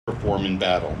perform in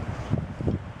battle.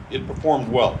 It performed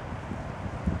well,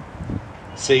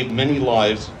 saved many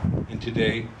lives, and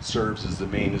today serves as the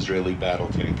main Israeli battle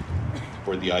tank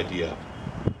for the IDF.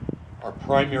 Our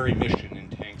primary mission in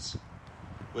tanks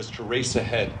was to race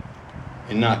ahead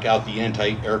and knock out the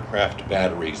anti-aircraft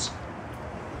batteries,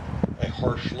 a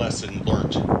harsh lesson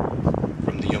learnt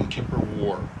from the Yom Kippur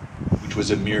War, which was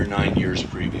a mere 9 years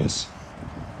previous.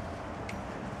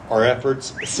 Our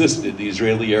efforts assisted the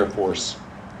Israeli Air Force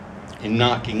in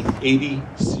knocking 80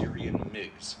 Syrian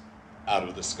MiGs out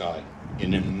of the sky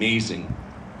in amazing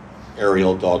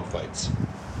aerial dogfights.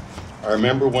 I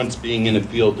remember once being in a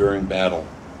field during battle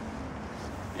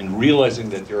and realizing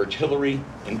that the artillery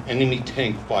and enemy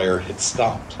tank fire had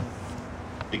stopped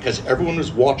because everyone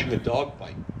was watching a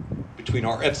dogfight between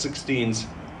our F-16s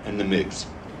and the MiGs.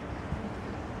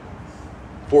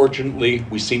 Fortunately,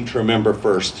 we seemed to remember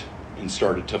first and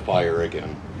started to fire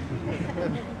again.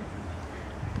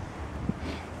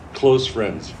 Close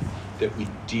friends that we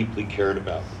deeply cared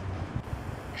about,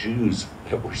 Jews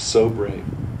that were so brave,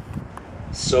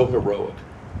 so heroic,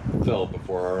 fell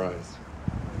before our eyes.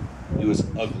 It was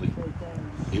ugly,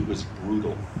 it was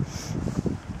brutal,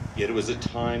 yet it was a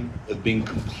time of being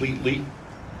completely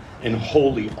and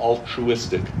wholly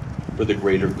altruistic for the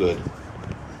greater good.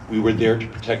 We were there to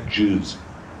protect Jews,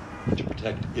 to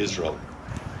protect Israel.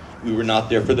 We were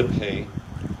not there for the pay,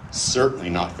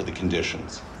 certainly not for the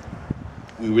conditions.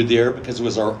 We were there because it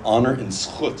was our honor and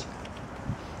zchut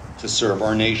to serve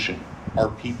our nation, our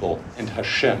people, and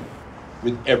Hashem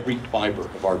with every fiber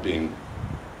of our being.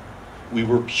 We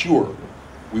were pure,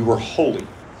 we were holy,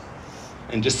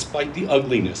 and despite the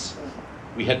ugliness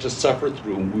we had to suffer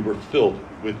through, we were filled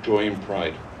with joy and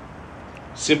pride.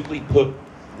 Simply put,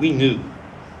 we knew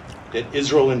that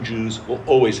Israel and Jews will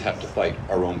always have to fight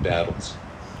our own battles.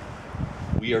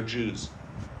 We are Jews.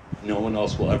 No one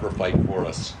else will ever fight for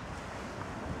us.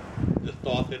 The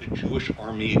thought that a Jewish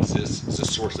army exists is a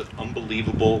source of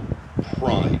unbelievable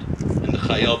pride, and the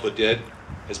Chayal Boded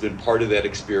has been part of that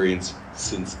experience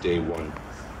since day one.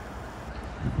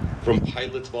 From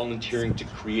pilots volunteering to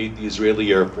create the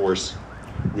Israeli Air Force,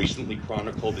 recently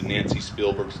chronicled in Nancy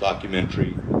Spielberg's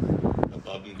documentary,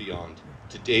 Above and Beyond,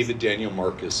 to David Daniel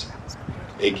Marcus,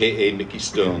 aka Mickey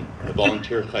Stone, a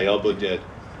volunteer Chayal Boded,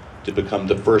 to become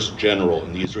the first general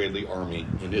in the Israeli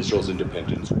army in Israel's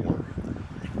independence war.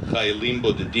 Chayalim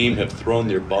Bodedim have thrown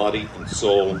their body and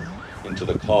soul into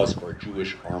the cause of our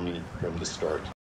Jewish army from the start.